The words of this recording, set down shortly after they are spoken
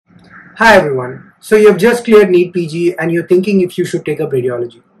Hi everyone. So you've just cleared NEET PG and you're thinking if you should take up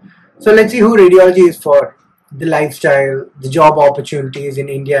radiology. So let's see who radiology is for. The lifestyle, the job opportunities in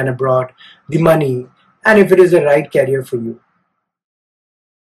India and abroad, the money, and if it is the right career for you.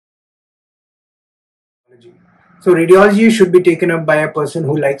 So radiology should be taken up by a person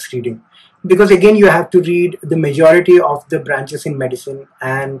who likes reading. Because again, you have to read the majority of the branches in medicine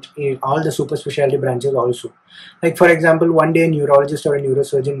and in all the super specialty branches also. Like for example, one day a neurologist or a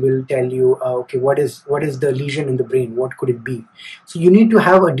neurosurgeon will tell you, okay, what is the lesion in the brain? What could it be? So you need to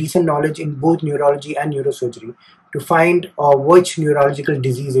have a decent knowledge in both neurology and neurosurgery to find which neurological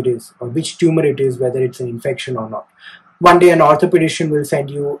disease it is or which tumor it is, whether it's an infection or not. One day an orthopedician will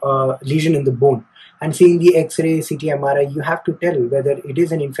send you a lesion in the bone, and seeing the X-ray, CT, MRI, you have to tell whether it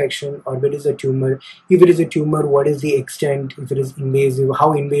is an infection or whether it is a tumor. If it is a tumor, what is the extent? If it is invasive,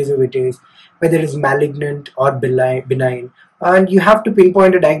 how invasive it is, whether it is malignant or benign. And you have to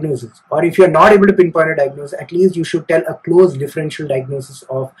pinpoint a diagnosis. Or if you're not able to pinpoint a diagnosis, at least you should tell a close differential diagnosis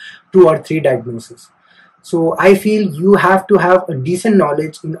of 2 or 3 diagnoses. So I feel you have to have a decent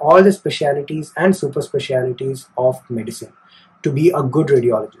knowledge in all the specialities and super specialities of medicine to be a good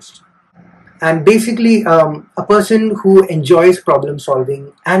radiologist. And basically, a person who enjoys problem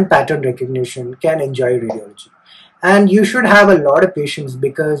solving and pattern recognition can enjoy radiology. And you should have a lot of patience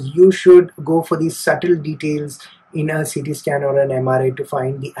because you should go for these subtle details in a CT scan or an MRI to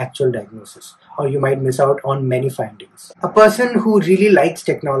find the actual diagnosis, or you might miss out on many findings. A person who really likes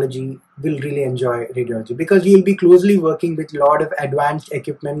technology will really enjoy radiology because you'll be closely working with a lot of advanced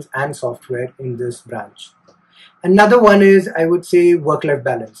equipments and software in this branch. Another one is, I would say, work-life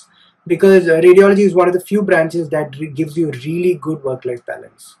balance, because radiology is one of the few branches that gives you really good work-life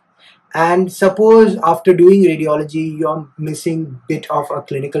balance. And suppose after doing radiology, you're missing bit of a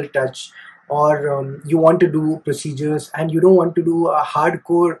clinical touch, or you want to do procedures and you don't want to do a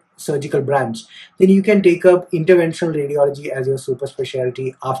hardcore surgical branch, then you can take up interventional radiology as your super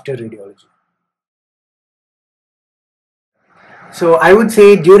specialty after radiology. So I would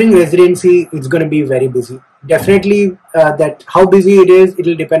say during residency, it's going to be very busy. Definitely, that how busy it is, it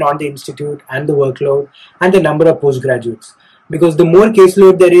will depend on the institute and the workload and the number of postgraduates. Because the more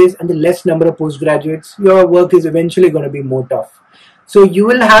caseload there is and the less number of postgraduates, your work is eventually going to be more tough. So you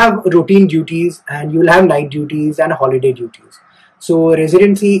will have routine duties and you will have night duties and holiday duties. So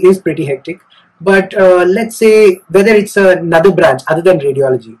residency is pretty hectic. But let's say whether it's another branch other than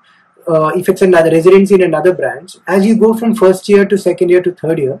radiology, if it's another residency in another branch, as you go from first year to second year to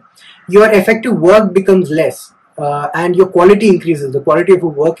third year, your effective work becomes less and your quality increases. The quality of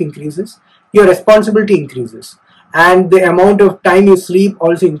your work increases, your responsibility increases, and the amount of time you sleep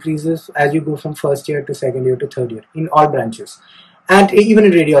also increases as you go from first year to second year to third year in all branches, and even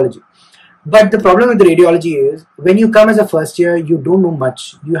in radiology. But the problem with radiology is when you come as a first year, you don't know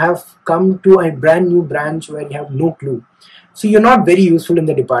much. You have come to a brand new branch where you have no clue. So you're not very useful in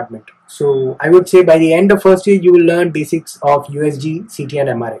the department. So I would say by the end of first year, you will learn basics of USG, CT and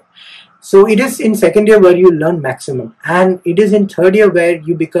MRI. So it is in second year where you learn maximum. And it is in third year where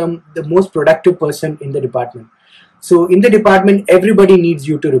you become the most productive person in the department. So in the department, everybody needs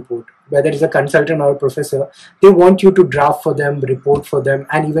you to report. Whether it's a consultant or a professor, they want you to draft for them, report for them,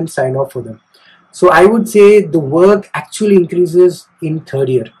 and even sign off for them. So I would say the work actually increases in third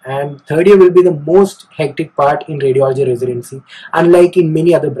year, and third year will be the most hectic part in radiology residency, unlike in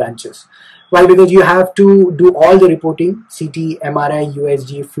many other branches. Why? Because you have to do all the reporting, CT, MRI,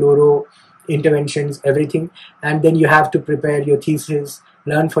 USG, fluoro, interventions, everything, and then you have to prepare your thesis,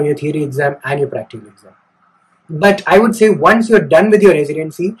 learn for your theory exam and your practical exam. But I would say once you're done with your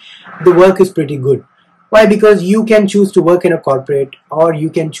residency, the work is pretty good. Why? Because you can choose to work in a corporate, or you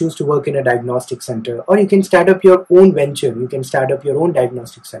can choose to work in a diagnostic center, or you can start up your own venture. You can start up your own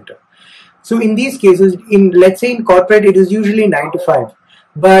diagnostic center. So in these cases, in let's say in corporate, it is usually 9 to 5.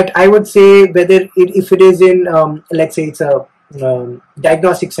 But I would say if it is in let's say it's a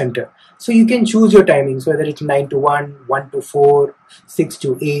diagnostic center, so you can choose your timings, whether it's 9 to 1, 1 to 4, 6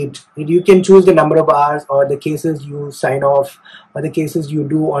 to 8. You can choose the number of hours or the cases you sign off or the cases you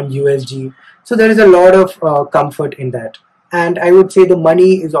do on USG. So there is a lot of comfort in that, and I would say the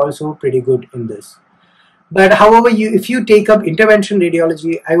money is also pretty good in this. But however, if you take up intervention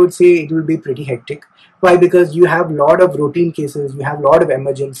radiology, I would say it will be pretty hectic. Why? Because you have a lot of routine cases, you have a lot of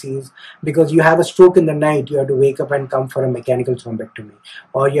emergencies. Because you have a stroke in the night, you have to wake up and come for a mechanical thrombectomy,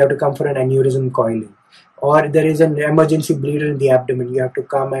 or you have to come for an aneurysm coiling, or there is an emergency bleeder in the abdomen. You have to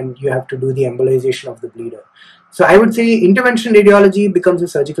come and you have to do the embolization of the bleeder. So I would say intervention radiology becomes a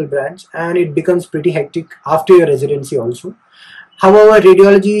surgical branch, and it becomes pretty hectic after your residency also. However,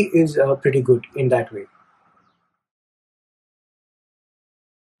 radiology is pretty good in that way.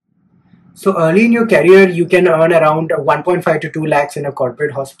 So early in your career, you can earn around 1.5 to 2 lakhs in a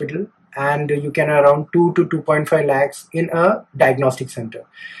corporate hospital, and you can earn around 2 to 2.5 lakhs in a diagnostic center.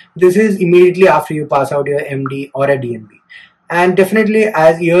 This is immediately after you pass out your MD or a DNB. And definitely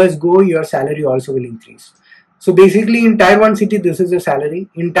as years go, your salary also will increase. So basically in tier 1 city, this is the salary.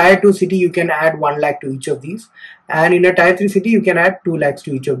 In tier 2 city, you can add 1 lakh to each of these. And in a tier 3 city, you can add 2 lakhs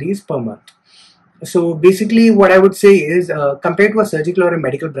to each of these per month. So basically what I would say is compared to a surgical or a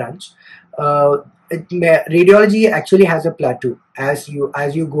medical branch, uh, radiology actually has a plateau as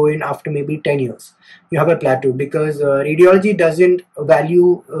you go in after maybe 10 years. You have a plateau because radiology doesn't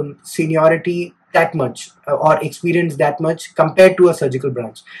value seniority that much or experience that much compared to a surgical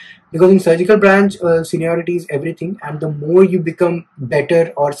branch, because in surgical branch seniority is everything, and the more you become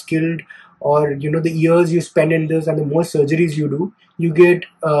better or skilled, or the years you spend in this and the more surgeries you do, you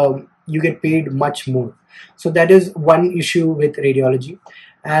get paid much more. So that is one issue with radiology.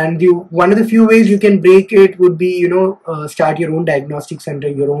 And one of the few ways you can break it would be start your own diagnostic center,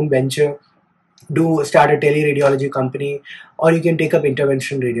 your own venture, do start a teleradiology company, or you can take up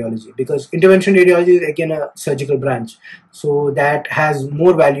interventional radiology, because interventional radiology is again a surgical branch, so that has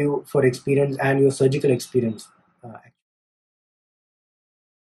more value for experience and your surgical experience.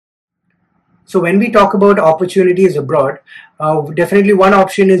 So when we talk about opportunities abroad, definitely one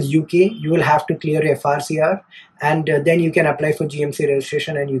option is UK. You will have to clear FRCR, and then you can apply for GMC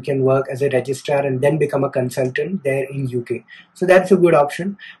registration, and you can work as a registrar and then become a consultant there in UK. So that's a good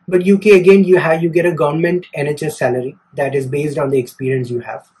option. But UK again, you get a government NHS salary that is based on the experience you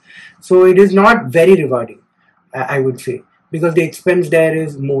have. So it is not very rewarding, I would say, because the expense there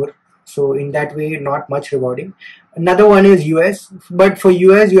is more. So in that way, not much rewarding. Another one is US, but for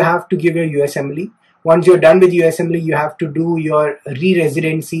US you have to give your USMLE. Once you're done with USMLE, you have to do your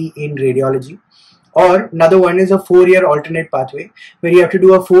re-residency in radiology. Or another one is a 4-year alternate pathway, where you have to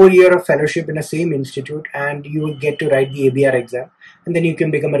do a 4 year of fellowship in the same institute, and you will get to write the ABR exam, and then you can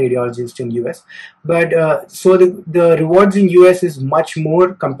become a radiologist in US. But so the rewards in US is much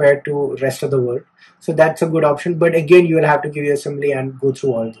more compared to rest of the world. So that's a good option. But again, you will have to give your assembly and go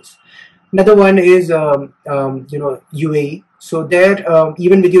through all this. Another one is UAE. So there,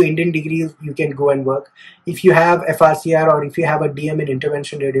 even with your Indian degrees, you can go and work. If you have FRCR or if you have a DM in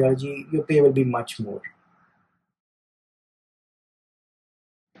interventional radiology, your pay will be much more.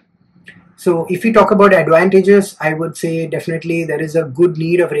 So if we talk about advantages, I would say definitely there is a good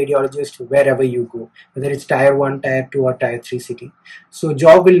need of radiologists wherever you go, whether it's tier 1, tier 2 or tier 3 city. So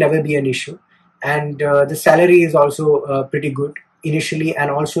job will never be an issue. And the salary is also pretty good initially and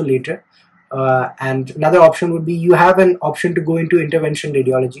also later. And another option would be you have an option to go into intervention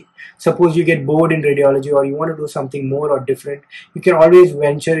radiology. Suppose you get bored in radiology or you want to do something more or different, you can always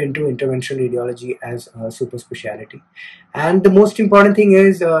venture into intervention radiology as a super specialty. And the most important thing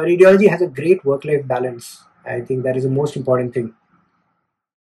is radiology has a great work-life balance. I think that is the most important thing.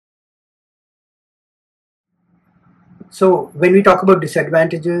 So when we talk about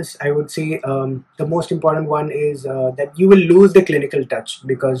disadvantages, I would say the most important one is that you will lose the clinical touch,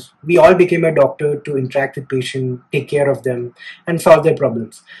 because we all became a doctor to interact with patients, take care of them, and solve their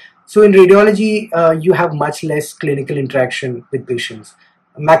problems. So in radiology, you have much less clinical interaction with patients.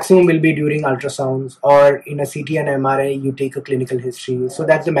 Maximum will be during ultrasounds, or in a CT and MRI, you take a clinical history. So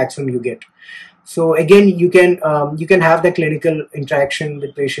that's the maximum you get. So again, you can have the clinical interaction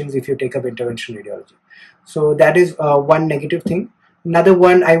with patients if you take up interventional radiology. So that is one negative thing. Another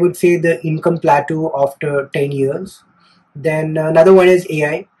one, I would say, the income plateau after 10 years. Then another one is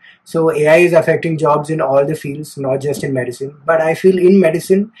AI. So AI is affecting jobs in all the fields, not just in medicine. But I feel in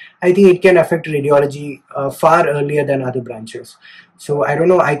medicine, I think it can affect radiology far earlier than other branches. So I don't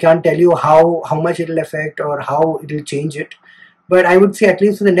know, I can't tell you how much it will affect or how it will change it. But I would say at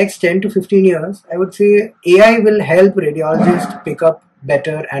least for the next 10 to 15 years, I would say AI will help radiologists pick up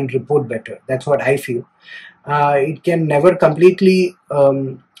better and report better. That's what I feel. It can never completely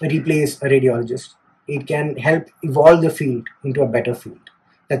replace a radiologist. It can help evolve the field into a better field.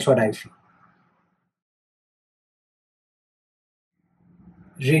 That's what I feel.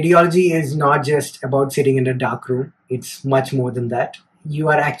 Radiology is not just about sitting in a dark room. It's much more than that. You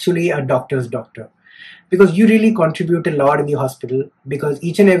are actually a doctor's doctor, because you really contribute a lot in the hospital, because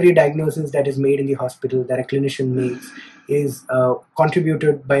each and every diagnosis that is made in the hospital that a clinician makes is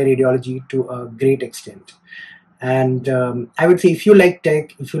contributed by radiology to a great extent. And I would say if you like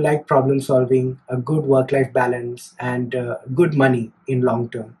tech, if you like problem solving, a good work-life balance, and good money in long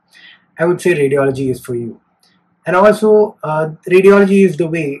term, I would say radiology is for you. And also, radiology is the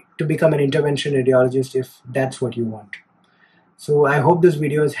way to become an intervention radiologist if that's what you want. So I hope this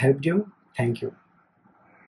video has helped you. Thank you.